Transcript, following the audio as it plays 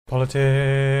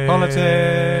Politics.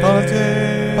 Politics.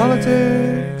 Politics.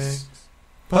 Politics.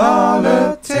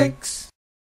 Politics.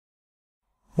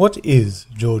 What is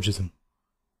Georgism?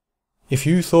 If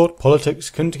you thought politics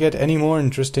couldn't get any more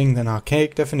interesting than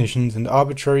archaic definitions and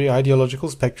arbitrary ideological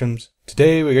spectrums,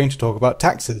 today we're going to talk about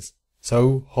taxes.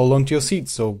 So, hold on to your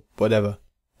seats or whatever.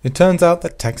 It turns out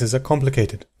that taxes are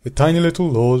complicated, with tiny little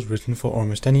laws written for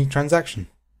almost any transaction.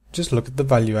 Just look at the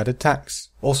value-added tax,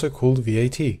 also called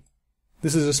VAT.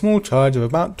 This is a small charge of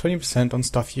about 20% on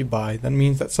stuff you buy that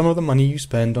means that some of the money you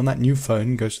spend on that new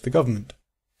phone goes to the government.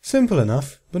 Simple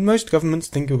enough, but most governments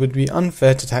think it would be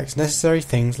unfair to tax necessary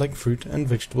things like fruit and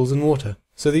vegetables and water,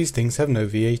 so these things have no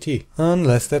VAT,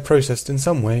 unless they're processed in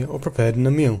some way or prepared in a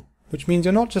meal, which means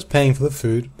you're not just paying for the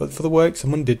food, but for the work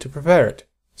someone did to prepare it,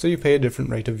 so you pay a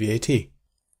different rate of VAT.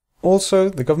 Also,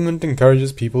 the government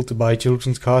encourages people to buy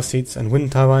children's car seats and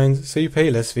wind turbines, so you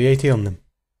pay less VAT on them.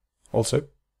 Also,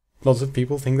 lots of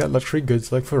people think that luxury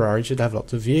goods like Ferrari should have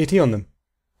lots of VAT on them.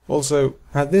 Also,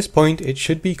 at this point it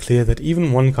should be clear that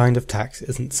even one kind of tax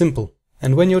isn't simple,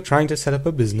 and when you're trying to set up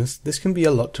a business this can be a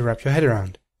lot to wrap your head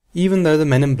around, even though the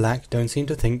men in black don't seem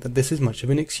to think that this is much of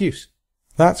an excuse.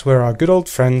 That's where our good old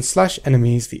friends /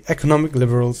 enemies, the economic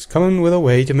liberals, come in with a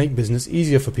way to make business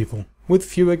easier for people, with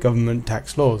fewer government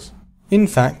tax laws. In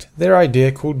fact, their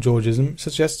idea called Georgism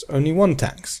suggests only one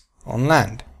tax, on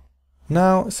land.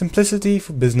 Now, simplicity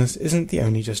for business isn't the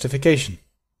only justification.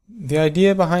 The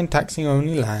idea behind taxing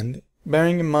only land,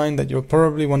 bearing in mind that you'll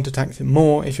probably want to tax it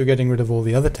more if you're getting rid of all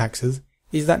the other taxes,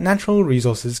 is that natural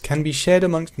resources can be shared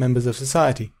amongst members of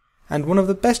society, and one of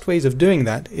the best ways of doing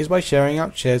that is by sharing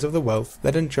out shares of the wealth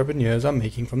that entrepreneurs are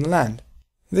making from the land.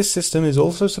 This system is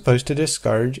also supposed to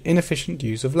discourage inefficient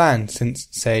use of land since,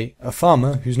 say, a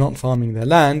farmer who's not farming their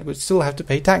land would still have to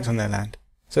pay tax on their land,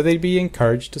 so they'd be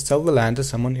encouraged to sell the land to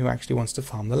someone who actually wants to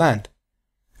farm the land.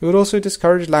 It would also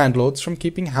discourage landlords from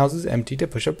keeping houses empty to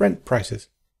push up rent prices.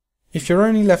 If you're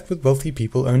only left with wealthy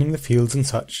people owning the fields and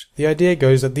such, the idea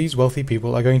goes that these wealthy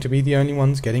people are going to be the only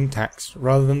ones getting taxed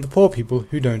rather than the poor people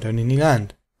who don't own any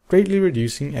land, greatly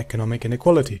reducing economic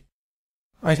inequality.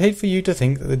 I'd hate for you to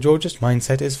think that the Georgist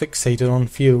mindset is fixated on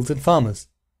fields and farmers.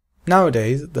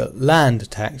 Nowadays, the land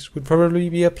tax would probably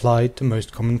be applied to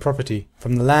most common property,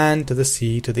 from the land to the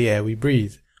sea to the air we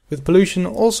breathe, with pollution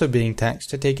also being taxed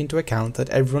to take into account that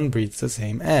everyone breathes the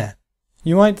same air.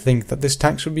 You might think that this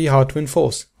tax would be hard to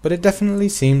enforce, but it definitely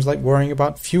seems like worrying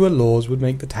about fewer laws would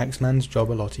make the taxman's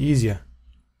job a lot easier.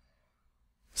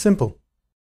 Simple.